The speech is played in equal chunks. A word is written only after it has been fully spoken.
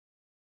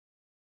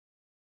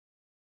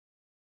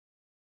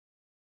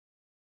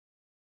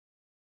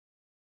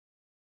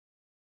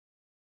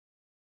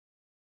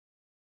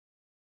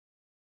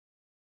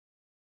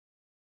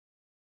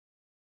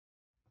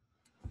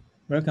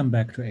Welcome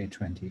back to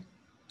A20.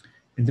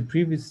 In the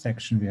previous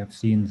section, we have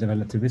seen the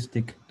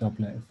relativistic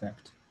Doppler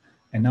effect.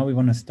 And now we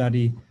want to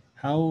study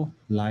how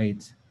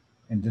light,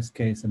 in this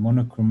case, a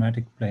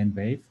monochromatic plane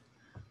wave,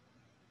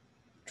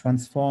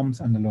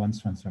 transforms under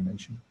Lorentz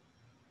transformation.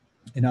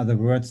 In other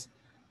words,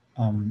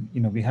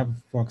 we have,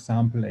 for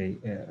example, a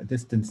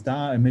distant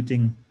star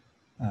emitting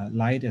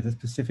light at a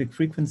specific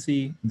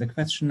frequency. The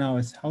question now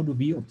is, how do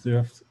we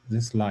observe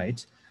this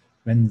light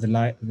when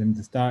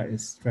the star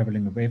is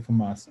traveling away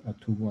from us or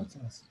towards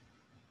us?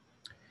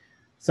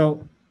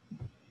 So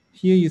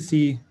here you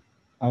see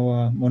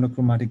our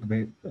monochromatic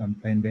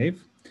plane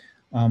wave.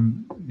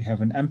 We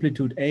have an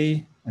amplitude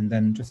A and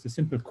then just a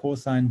simple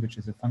cosine, which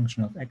is a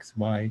function of x,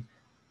 y,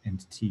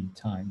 and t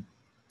time.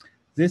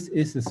 This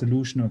is the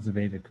solution of the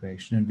wave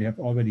equation, and we have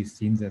already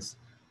seen this as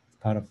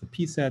part of the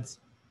p-sets,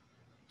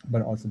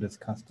 but also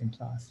discussed in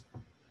class.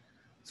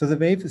 So the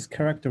wave is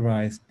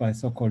characterized by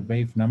so-called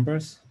wave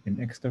numbers in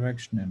x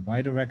direction and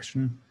y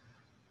direction.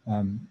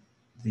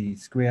 The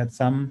square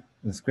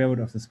root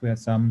of the squared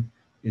sum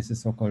is the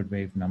so-called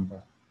wave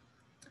number.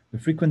 The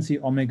frequency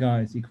omega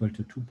is equal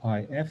to 2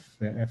 pi f,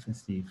 where f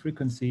is the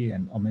frequency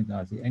and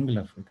omega the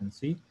angular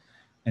frequency.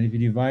 And if you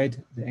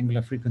divide the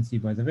angular frequency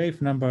by the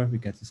wave number, we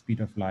get the speed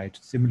of light.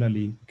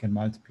 Similarly, we can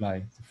multiply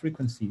the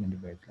frequency and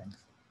the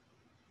wavelength.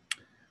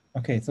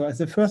 Okay, so as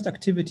the first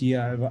activity,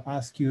 I will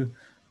ask you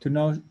to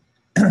now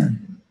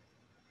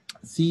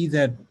see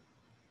that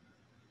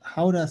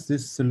how does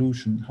this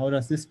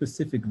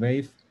specific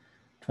wave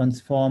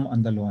transform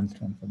under Lorentz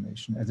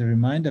transformation? As a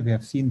reminder, we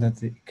have seen that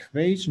the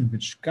equation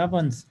which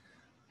governs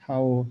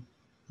how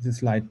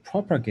this light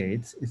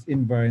propagates is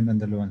invariant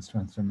under Lorentz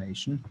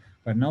transformation.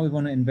 But now we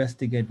want to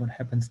investigate what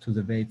happens to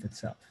the wave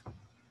itself.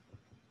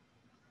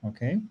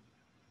 Okay,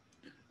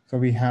 so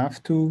we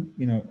have to,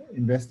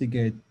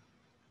 investigate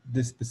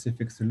this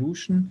specific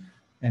solution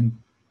and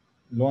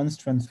Lorentz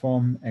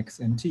transform x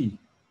and t.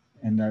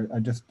 And I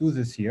just do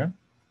this here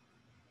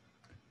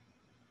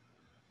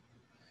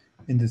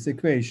in this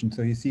equation.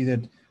 So you see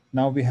that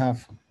now we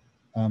have,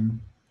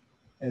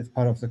 as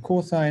part of the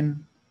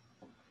cosine,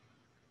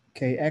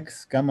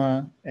 kx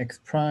gamma x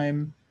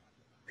prime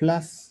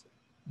plus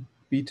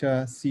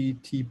beta c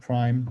t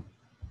prime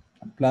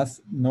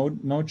plus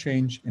no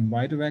change in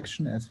y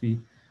direction as we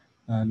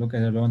look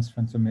at a Lorentz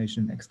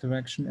transformation in x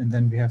direction, and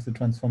then we have the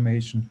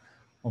transformation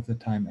of the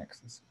time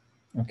axis.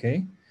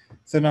 Okay,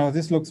 so now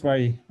this looks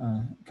very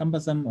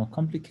cumbersome or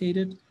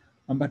complicated,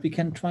 but we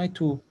can try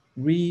to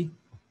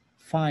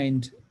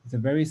find the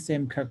very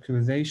same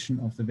characterization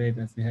of the wave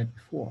as we had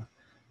before.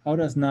 How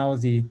does now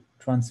the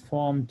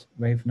transformed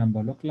wave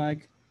number look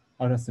like?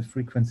 How does the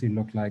frequency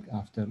look like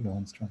after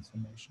Lorentz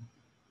transformation?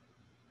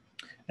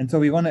 And so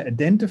we want to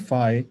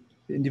identify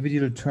the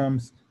individual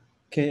terms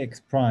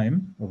kx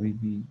prime, or we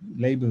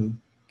label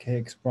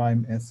kx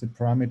prime as the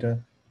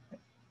parameter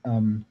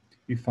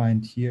we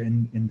find here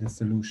in this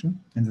solution,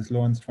 in this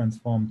Lorentz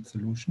transformed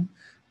solution.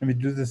 And we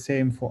do the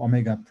same for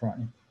omega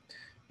prime.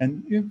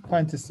 And you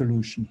find the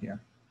solution here.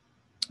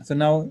 So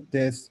now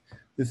there's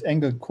this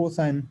angle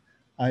cosine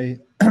I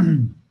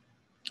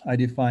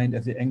defined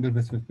as the angle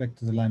with respect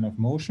to the line of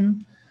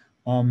motion.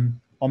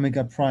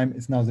 Omega prime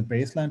is now the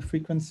baseline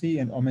frequency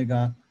and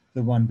omega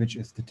the one which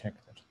is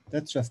detected.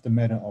 That's just a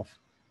matter of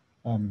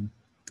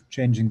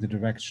changing the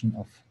direction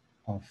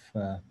of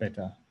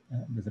beta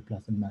with a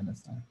plus and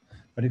minus sign.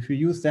 But if you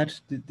use that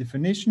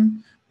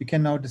definition, we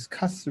can now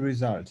discuss the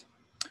result.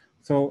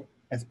 So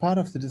as part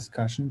of the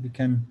discussion, we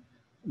can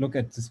look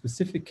at the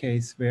specific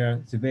case where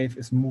the wave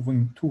is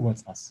moving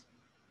towards us.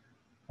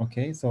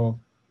 Okay, so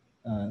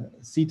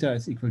theta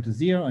is equal to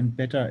 0 and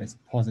beta is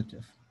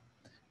positive.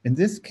 In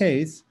this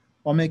case,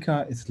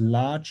 omega is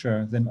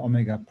larger than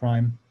omega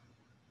prime.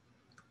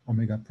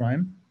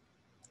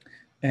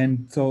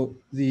 And so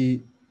the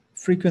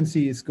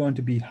frequency is going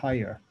to be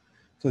higher.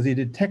 So the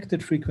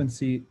detected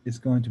frequency is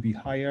going to be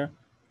higher,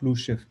 blue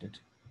shifted.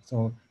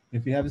 So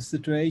if we have a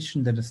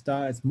situation that a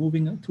star is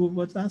moving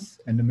towards us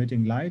and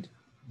emitting light,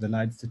 the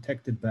light is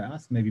detected by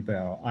us, maybe by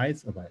our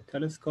eyes or by a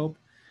telescope,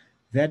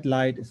 that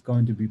light is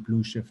going to be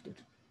blue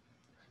shifted.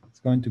 It's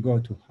going to go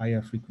to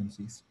higher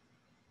frequencies.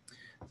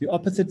 The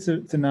opposite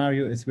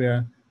scenario is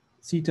where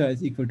theta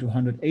is equal to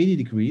 180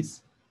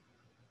 degrees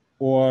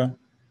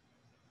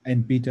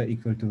and beta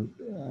equal to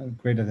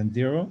greater than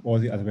 0, or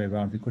the other way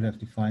around. We could have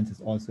defined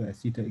this also as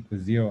theta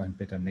equals 0 and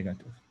beta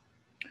negative.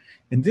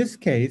 In this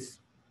case,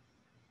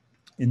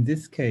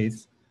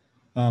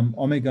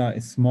 omega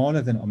is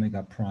smaller than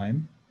omega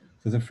prime,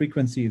 so the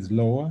frequency is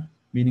lower,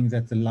 meaning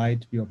that the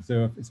light we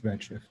observe is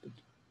redshifted.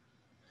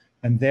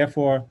 And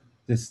therefore,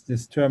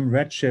 this term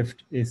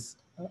redshift is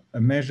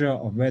a measure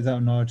of whether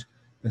or not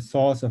the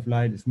source of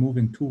light is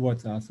moving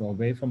towards us or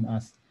away from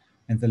us.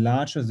 And the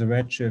larger the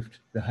redshift,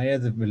 the higher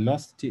the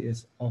velocity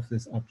is of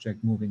this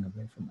object moving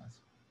away from us.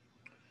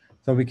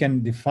 So we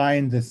can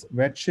define this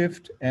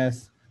redshift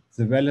as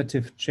the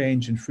relative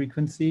change in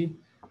frequency,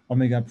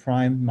 omega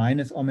prime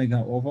minus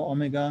omega over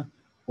omega,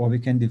 or we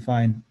can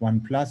define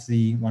 1 plus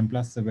the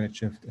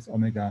redshift as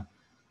omega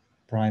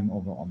prime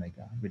over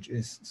omega, which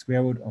is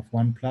square root of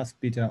 1 plus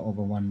beta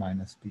over 1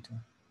 minus beta.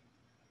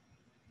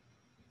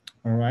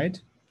 All right.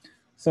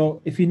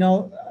 So if we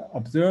now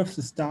observe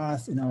the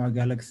stars in our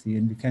galaxy,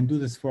 and we can do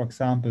this, for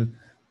example,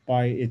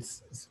 by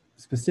its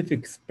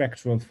specific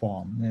spectral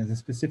form. There's a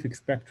specific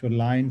spectral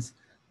lines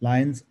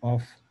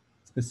of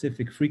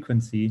specific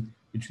frequency,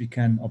 which we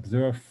can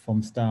observe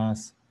from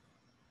stars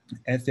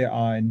as they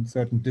are in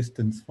certain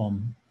distance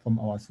from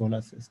our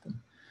solar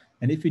system.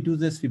 And if we do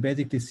this, we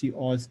basically see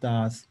all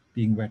stars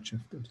being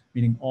redshifted,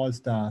 meaning all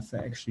stars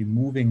are actually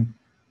moving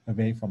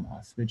away from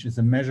us, which is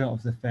a measure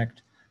of the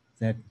fact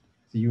that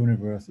the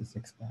universe is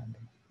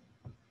expanding.